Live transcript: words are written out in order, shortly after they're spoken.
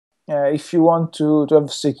if you want to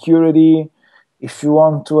have security, if you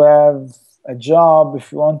want to have a job,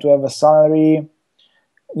 if you want to have a salary,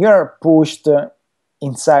 you're pushed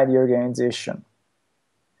inside the organization.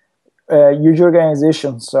 Huge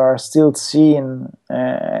organizations are still seen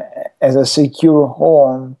as a secure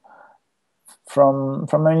home from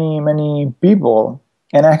many people,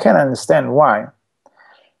 and I can understand why.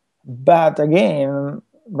 But again,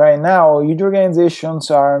 right now, huge organizations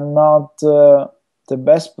are not the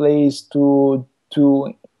best place to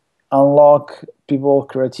unlock people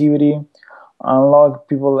creativity, unlock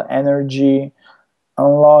people energy,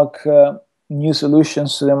 unlock new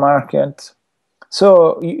solutions to the market.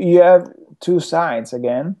 So you have two sides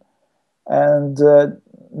again, and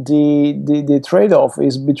the trade-off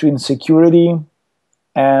is between security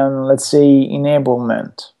and, let's say,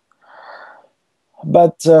 enablement.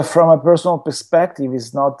 But from a personal perspective,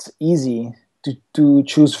 it's not easy to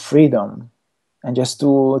choose freedom and just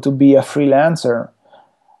to be a freelancer.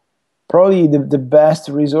 Probably the best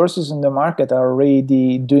resources in the market are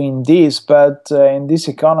already doing this, but in this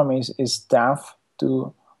economy, it's tough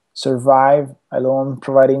to survive alone,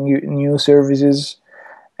 providing new services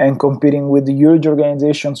and competing with the huge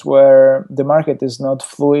organizations where the market is not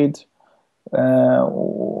fluid,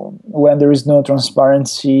 when there is no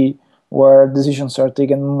transparency, where decisions are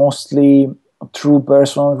taken mostly through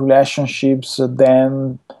personal relationships,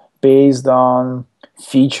 then based on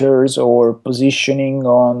features or positioning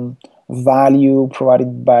on value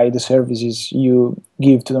provided by the services you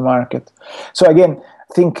give to the market. So again,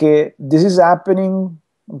 I think this is happening,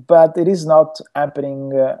 but it is not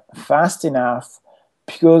happening fast enough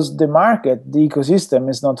because the market, the ecosystem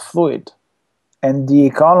is not fluid. And the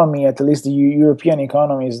economy, at least the European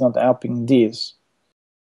economy, is not helping this.